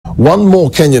One more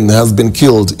Kenyan has been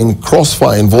killed in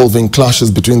crossfire involving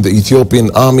clashes between the Ethiopian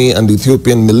army and the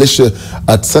Ethiopian militia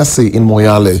at Sessi in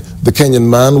Moyale. The Kenyan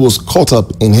man was caught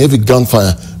up in heavy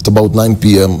gunfire at about 9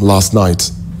 p.m. last night.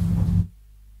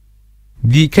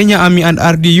 The Kenya Army and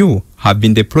RDU have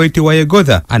been deployed to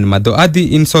Wayegodha and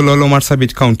Madoadi in Sololo,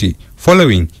 Marsabit County,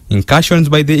 following incursions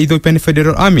by the Ethiopian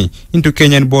Federal Army into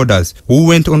Kenyan borders, who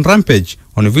went on rampage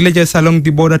on villages along the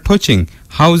border, torching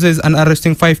houses and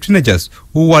arresting 5 teenagers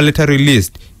who were later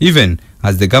released, even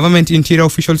as the government interior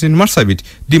officials in Marsabit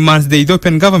demands the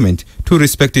Ethiopian government to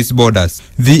respect its borders.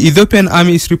 The Ethiopian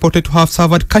army is reported to have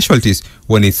suffered casualties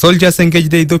when its soldiers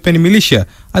engaged the Ethiopian militia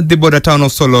at the border town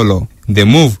of Sololo. The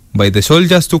move by the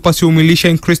soldiers to pursue militia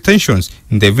increased tensions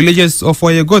in the villages of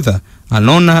Wayegodha,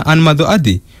 Anona and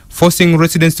Madoadi, forcing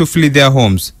residents to flee their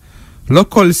homes.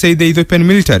 Locals say the Ethiopian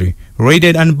military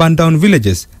raided and burned down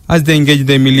villages as they engaged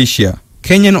the militia.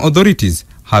 Kenyan authorities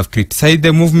have criticized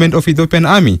the movement of Ethiopian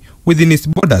army within its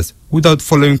borders without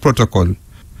following protocol.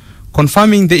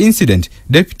 Confirming the incident,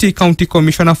 Deputy County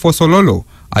Commissioner for Sololo,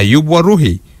 Ayub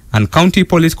Waruhi, and County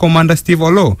Police Commander Steve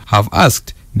Olo have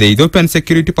asked the Ethiopian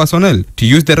security personnel to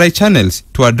use the right channels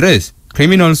to address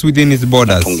criminals within its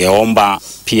borders. Tungeomba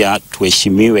pia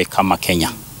tuheshimiwe kama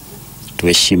Kenya.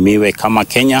 Tuheshimiwe kama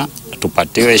Kenya,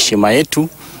 tupatiwe heshima yetu.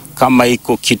 Kama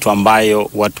iko kitu ambayo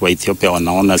watu wa Ethiopia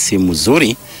wanaona si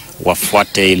mzuri,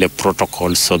 wafuate ile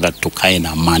protocol so that tukae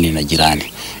na amani na jirani.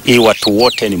 Hii watu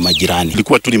wote ni majirani.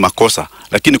 Ilikuwa tu ni makosa,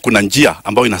 lakini kuna njia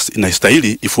ambayo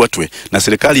inastahili ifuatwe, na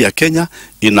serikali ya Kenya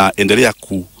inaendelea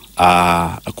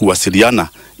kuwasiliana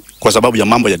kwa sababu ya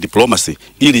mambo ya diplomacy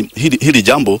ili hili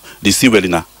jambo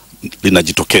lisiwe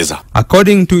linajitokeza.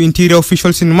 According to interior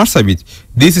officials in Marsabit,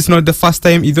 this is not the first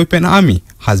time Ethiopian army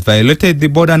has violated the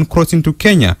border and crossed into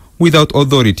Kenya without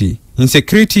authority.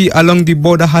 Insecurity along the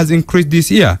border has increased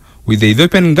this year, with the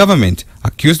Ethiopian government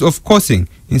accused of causing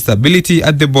instability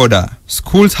at the border.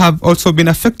 Schools have also been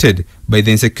affected by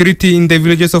the insecurity in the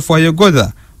villages of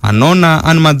Wayegodha, Anona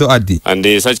and Madoadi. And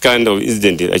such kind of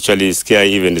incident actually scare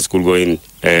even the school-going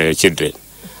children.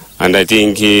 And I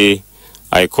think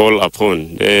I call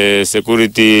upon the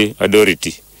security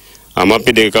authority. I'm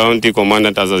happy the county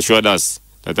commandant has assured us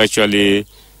that actually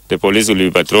the police will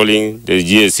be patrolling, the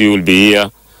GSU will be here,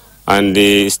 and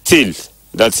still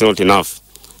that's not enough.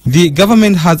 The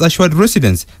government has assured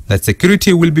residents that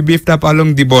security will be beefed up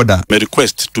along the border.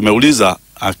 Tumeuliza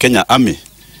Kenya Army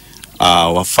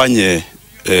wafanye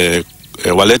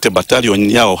walete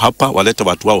battalion yao hapa, walete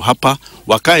watu wao hapa,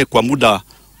 wakae kwa muda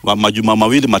wa majuma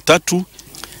mawili matatu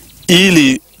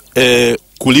ili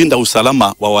kulinda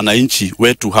usalama wa wananchi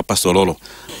wetu hapa Sololo.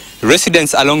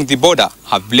 Residents along the border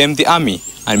have blamed the army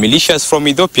and militias from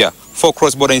Ethiopia for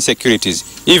cross-border insecurities,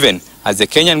 even as the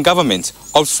Kenyan government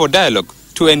opts for dialogue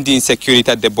to end the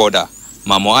insecurity at the border.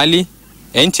 Moyale,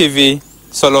 NTV,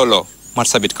 Sololo,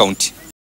 Marsabit County.